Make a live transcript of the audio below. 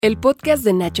El podcast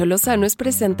de Nacho Lozano es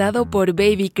presentado por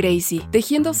Baby Crazy,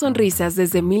 tejiendo sonrisas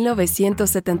desde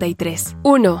 1973.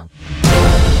 1.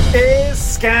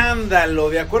 Escándalo.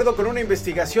 De acuerdo con una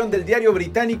investigación del diario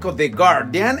británico The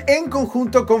Guardian, en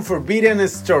conjunto con Forbidden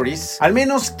Stories, al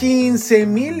menos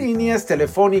 15,000 líneas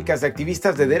telefónicas de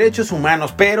activistas de derechos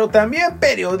humanos, pero también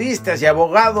periodistas y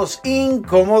abogados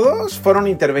incómodos, fueron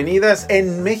intervenidas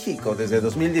en México desde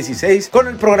 2016 con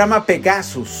el programa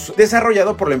Pegasus,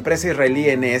 desarrollado por la empresa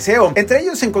israelí NSO. Entre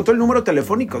ellos se encontró el número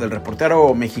telefónico del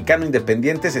reportero mexicano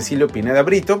independiente Cecilio Pineda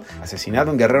Brito,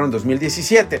 asesinado en Guerrero en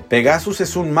 2017. Pegasus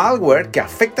es un malware que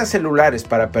afecta celulares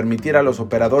para permitir a los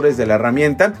operadores de la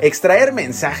herramienta extraer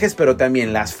mensajes, pero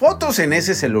también las fotos en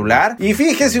ese celular. Y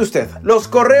fíjese usted, los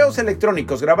correos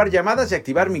electrónicos, grabar llamadas y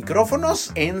activar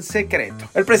micrófonos en secreto.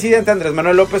 El presidente Andrés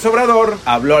Manuel López Obrador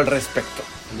habló al respecto.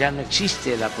 Ya no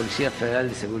existe la Policía Federal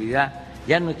de Seguridad,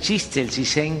 ya no existe el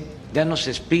CISEN, ya no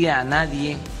se espía a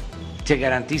nadie, se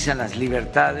garantizan las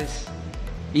libertades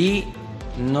y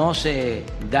no se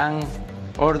dan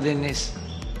órdenes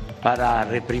para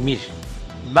reprimir.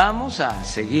 Vamos a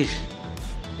seguir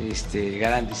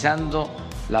garantizando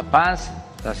la paz,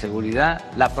 la seguridad,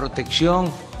 la protección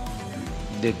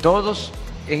de todos,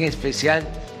 en especial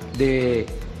de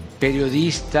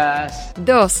periodistas.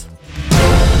 2.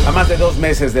 A más de 2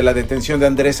 meses de la detención de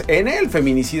Andrés N., el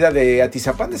feminicida de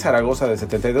Atizapán de Zaragoza de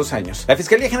 72 años, la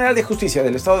Fiscalía General de Justicia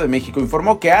del Estado de México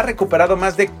informó que ha recuperado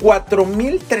más de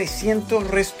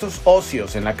 4,300 restos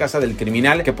óseos en la casa del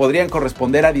criminal que podrían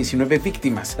corresponder a 19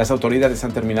 víctimas. Las autoridades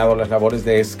han terminado las labores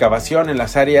de excavación en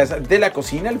las áreas de la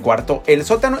cocina, el cuarto, el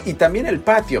sótano y también el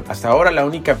patio. Hasta ahora la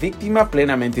única víctima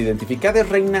plenamente identificada es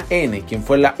Reina N., quien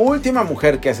fue la última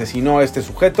mujer que asesinó a este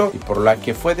sujeto y por la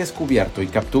que fue descubierto y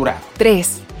capturado.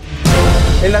 3.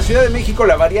 En la Ciudad de México,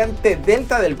 la variante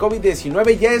Delta del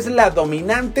COVID-19 ya es la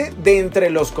dominante de entre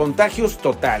los contagios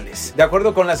totales. De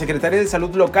acuerdo con la Secretaría de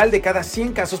Salud local, de cada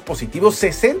 100 casos positivos,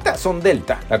 60 son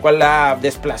Delta, la cual ha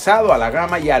desplazado a la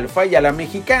Gamma y Alfa y a la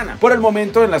mexicana. Por el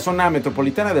momento, en la zona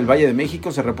metropolitana del Valle de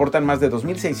México se reportan más de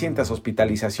 2,600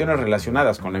 hospitalizaciones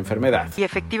relacionadas con la enfermedad. Y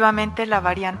efectivamente, la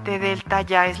variante Delta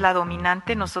ya es la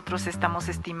dominante. Nosotros estamos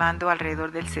estimando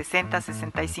alrededor del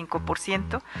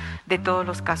 60-65% de todos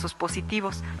los casos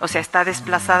positivos. O sea, está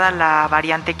desplazada la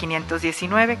variante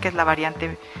 519, que es la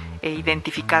variante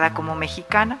identificada como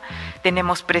mexicana.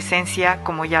 Tenemos presencia,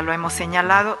 como ya lo hemos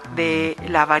señalado, de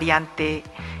la variante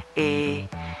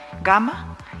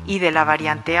Gamma y de la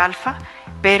variante Alfa,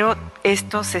 pero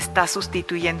esto se está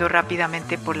sustituyendo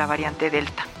rápidamente por la variante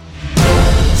Delta.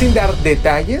 Sin dar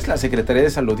detalles, la Secretaría de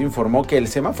Salud informó que el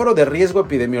semáforo de riesgo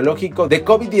epidemiológico de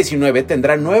COVID-19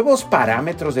 tendrá nuevos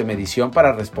parámetros de medición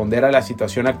para responder a la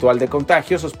situación actual de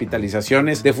contagios,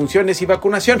 hospitalizaciones, defunciones y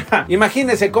vacunación.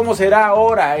 Imagínese cómo será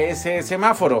ahora ese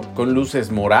semáforo, con luces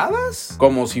moradas,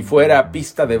 como si fuera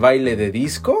pista de baile de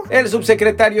disco. El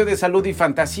subsecretario de Salud y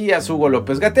Fantasías, Hugo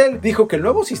López-Gatell, dijo que el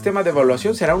nuevo sistema de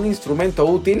evaluación será un instrumento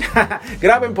útil.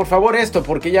 Graben por favor esto,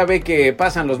 porque ya ve que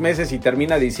pasan los meses y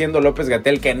termina diciendo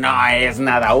López-Gatell que no es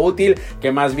nada útil,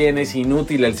 que más bien es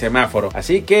inútil el semáforo.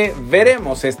 Así que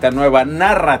veremos esta nueva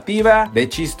narrativa de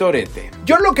Chistorete.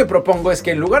 Yo lo que propongo es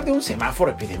que en lugar de un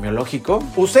semáforo epidemiológico,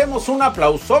 usemos un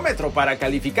aplausómetro para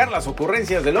calificar las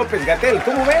ocurrencias de López-Gatell.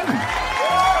 ¿Cómo ven?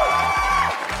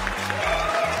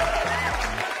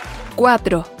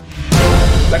 4.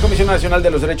 La Comisión Nacional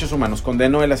de los Derechos Humanos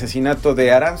condenó el asesinato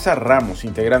de Aranza Ramos,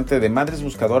 integrante de Madres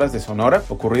Buscadoras de Sonora,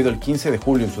 ocurrido el 15 de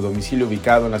julio en su domicilio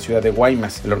ubicado en la ciudad de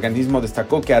Guaymas. El organismo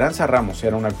destacó que Aranza Ramos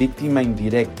era una víctima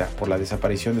indirecta por la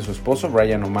desaparición de su esposo,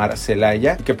 Brian Omar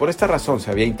Zelaya, y que por esta razón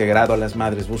se había integrado a las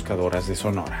Madres Buscadoras de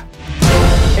Sonora.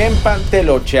 En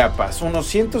Pantelo, Chiapas, unos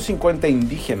 150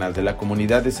 indígenas de la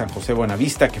comunidad de San José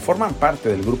Buenavista, que forman parte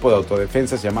del grupo de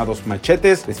autodefensas llamados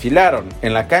Machetes, desfilaron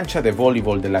en la cancha de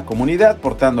voleibol de la comunidad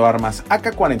portando armas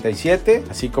AK-47,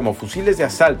 así como fusiles de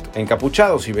asalto,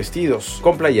 encapuchados y vestidos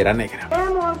con playera negra.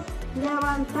 Hemos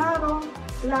levantado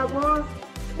la voz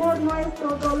por nuestro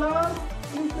dolor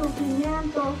y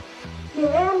sufrimiento que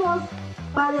hemos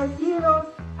padecido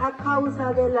a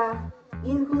causa de la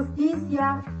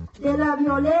injusticia, de la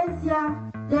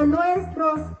violencia, de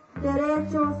nuestros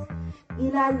derechos y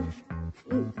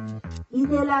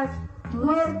de las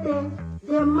muertes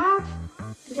de más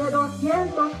de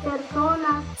 200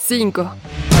 personas. 5.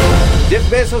 Jeff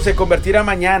Bezos se convertirá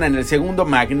mañana en el segundo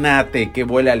magnate que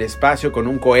vuela al espacio con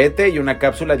un cohete y una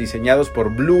cápsula diseñados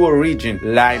por Blue Origin,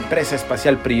 la empresa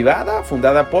espacial privada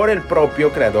fundada por el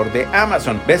propio creador de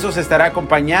Amazon. Bezos estará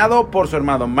acompañado por su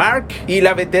hermano Mark y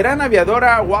la veterana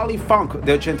aviadora Wally Funk,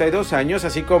 de 82 años,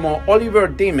 así como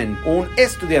Oliver Demon, un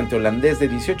estudiante holandés de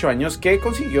 18 años que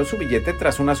consiguió su billete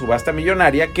tras una subasta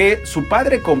millonaria que su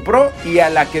padre compró y a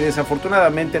la que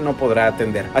desafortunadamente no podrá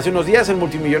atender. Hace unos días el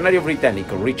multimillonario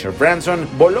británico Richard Branson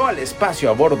voló al espacio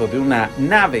a bordo de una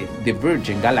nave de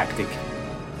Virgin Galactic.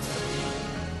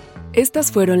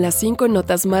 Estas fueron las 5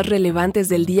 notas más relevantes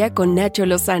del día con Nacho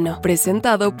Lozano,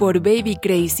 presentado por Baby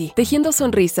Crazy, tejiendo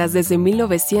sonrisas desde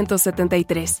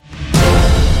 1973.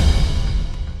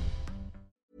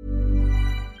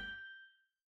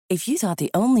 If you thought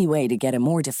the only way to get a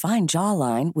more defined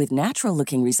jawline with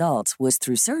natural-looking results was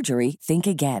through surgery, think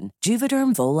again.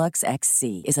 Juvederm Volux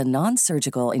XC is a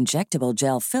non-surgical injectable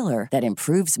gel filler that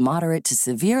improves moderate to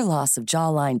severe loss of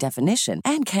jawline definition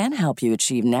and can help you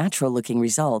achieve natural-looking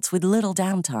results with little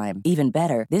downtime. Even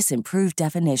better, this improved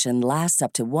definition lasts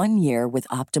up to 1 year with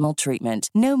optimal treatment.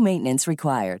 No maintenance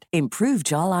required. Improve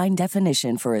jawline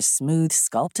definition for a smooth,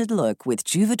 sculpted look with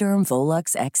Juvederm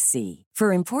Volux XC.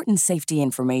 For important safety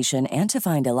information and to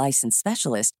find a licensed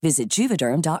specialist, visit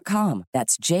Juvederm.com.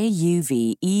 That's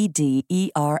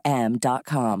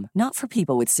JUVEDERM.com. Not for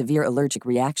people with severe allergic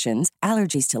reactions,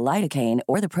 allergies to lidocaine,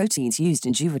 or the proteins used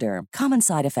in Juvederm. Common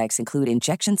side effects include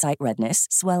injection site redness,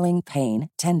 swelling,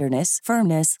 pain, tenderness,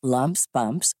 firmness, lumps,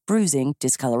 bumps, bruising,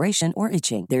 discoloration, or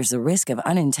itching. There's a risk of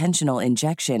unintentional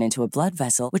injection into a blood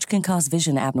vessel, which can cause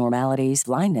vision abnormalities,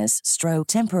 blindness, stroke,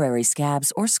 temporary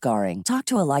scabs, or scarring. Talk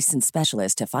to a licensed specialist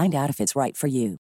to find out if it's right for you.